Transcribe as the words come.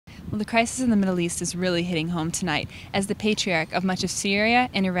Well, the crisis in the Middle East is really hitting home tonight, as the Patriarch of much of Syria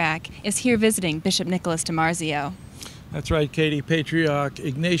and Iraq is here visiting Bishop Nicholas DiMarzio. That's right, Katie. Patriarch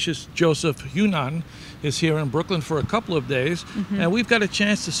Ignatius Joseph Younan is here in Brooklyn for a couple of days, and we've got a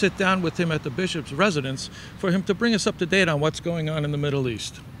chance to sit down with him at the bishop's residence for him to bring us up to date on what's going on in the Middle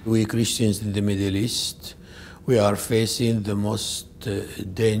East. We Christians in the Middle East, we are facing the most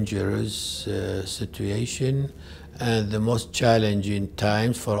dangerous situation and the most challenging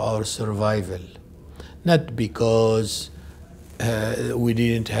times for our survival. Not because we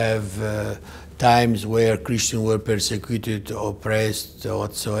didn't have times where Christians were persecuted, oppressed,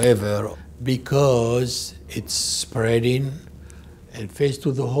 whatsoever, because it's spreading and faced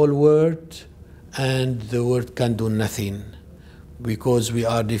to the whole world, and the world can do nothing because we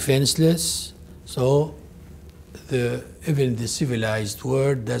are defenseless. So even the civilized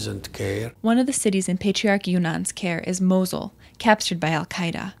world doesn't care. One of the cities in Patriarch Younan's care is Mosul, captured by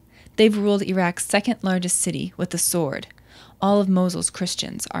Al-Qaeda. They've ruled Iraq's second largest city with the sword. All of Mosul's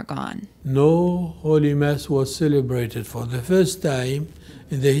Christians are gone. No Holy Mass was celebrated for the first time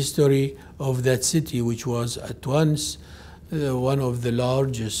in the history of that city, which was at once one of the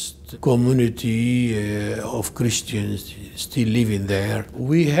largest community of Christians still living there.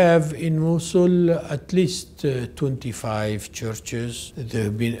 We have in Mosul at least 25 churches.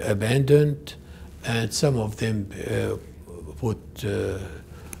 They've been abandoned, and some of them put in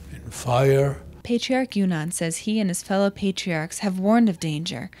fire. Patriarch Younan says he and his fellow patriarchs have warned of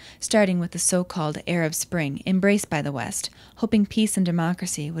danger, starting with the so-called Arab Spring, embraced by the West, hoping peace and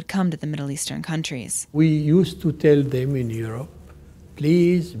democracy would come to the Middle Eastern countries. We used to tell them in Europe,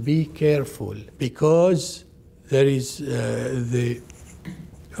 please be careful, because there is the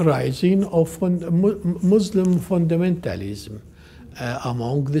rising of Muslim fundamentalism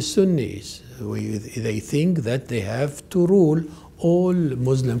among the Sunnis. They think that they have to rule all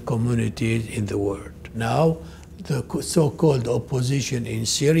Muslim communities in the world. Now, the so-called opposition in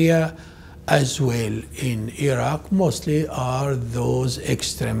Syria, as well in Iraq, mostly are those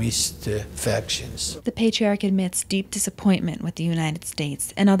extremist factions. The Patriarch admits deep disappointment with the United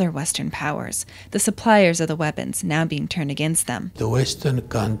States and other Western powers, the suppliers of the weapons now being turned against them. The Western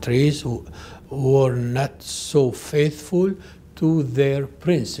countries were not so faithful to their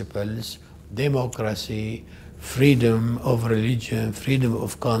principles, democracy, freedom of religion, freedom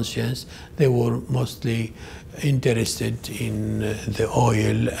of conscience. They were mostly interested in the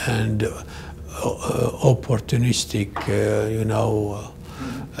oil and opportunistic,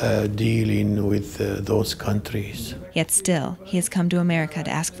 dealing with those countries. Yet still, he has come to America to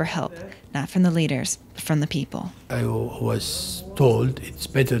ask for help, not from the leaders, but from the people. I was told it's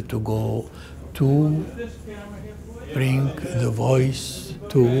better to go to bring the voice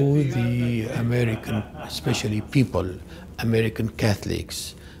to the American, especially people, American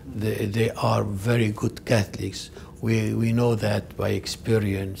Catholics. They are very good Catholics. We know that by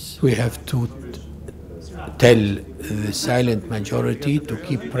experience. We have to tell the silent majority to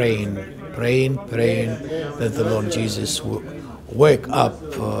keep praying that the Lord Jesus will wake up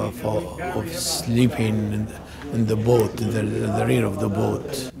of sleeping in the boat, in the rear of the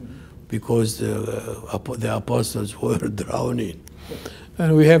boat, because the apostles were drowning.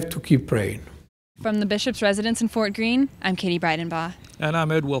 And we have to keep praying. From the Bishop's residence in Fort Greene, I'm Katie Breidenbach. And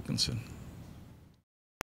I'm Ed Wilkinson.